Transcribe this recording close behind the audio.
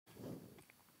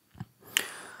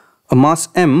A mass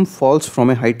m falls from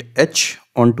a height h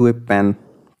onto a pan.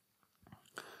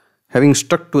 Having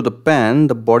stuck to the pan,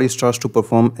 the body starts to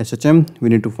perform SHM. We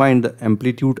need to find the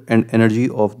amplitude and energy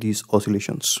of these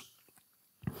oscillations.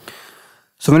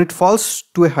 So when it falls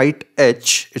to a height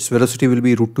h, its velocity will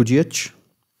be root 2 gh.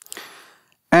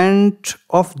 And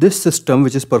of this system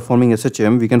which is performing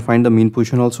SHM, we can find the mean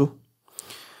position also.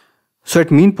 So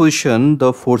at mean position,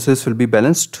 the forces will be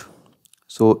balanced.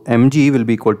 So mg will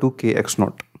be equal to kx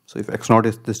naught. So if x naught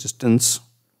is this distance,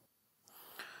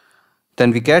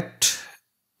 then we get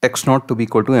x naught to be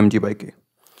equal to mg by k.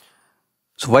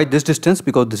 So why this distance?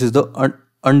 Because this is the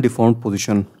undeformed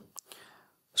position.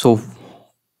 So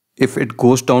if it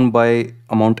goes down by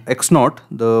amount x naught,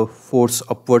 the force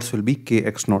upwards will be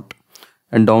kx naught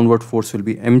and downward force will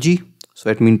be mg. So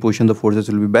at mean position the forces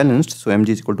will be balanced. So mg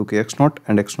is equal to kx naught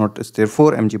and x naught is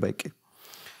therefore mg by k.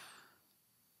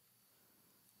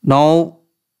 Now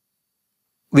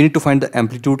we need to find the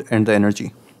amplitude and the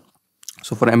energy.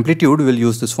 So for amplitude, we will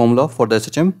use this formula for the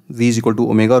SHM. V is equal to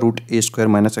omega root a square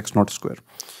minus x naught square.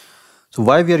 So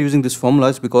why we are using this formula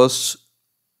is because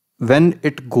when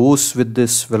it goes with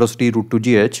this velocity root 2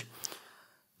 gh,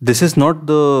 this is not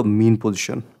the mean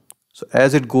position. So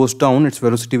as it goes down, its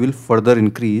velocity will further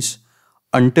increase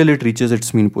until it reaches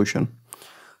its mean position.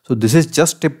 So this is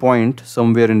just a point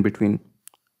somewhere in between.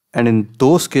 And in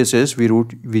those cases, we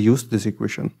use this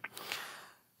equation,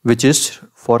 which is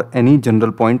for any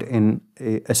general point in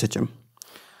a SHM.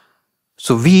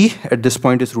 So V at this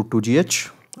point is root 2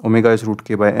 gh, omega is root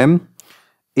k by m,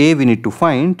 a we need to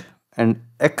find, and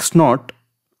x naught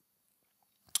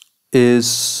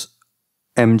is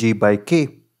mg by k.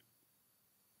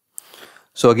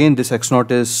 So again, this x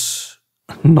naught is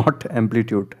not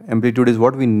amplitude. Amplitude is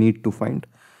what we need to find.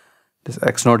 This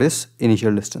x naught is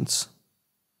initial distance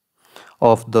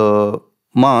of the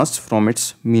mass from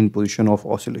its mean position of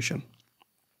oscillation.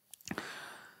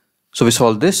 So we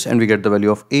solve this and we get the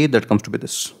value of A, that comes to be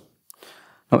this.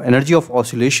 Now energy of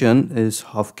oscillation is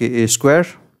half ka square.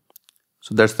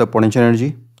 So that's the potential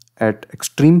energy at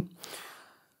extreme.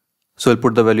 So we'll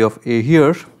put the value of A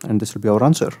here and this will be our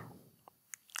answer.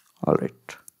 All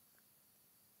right.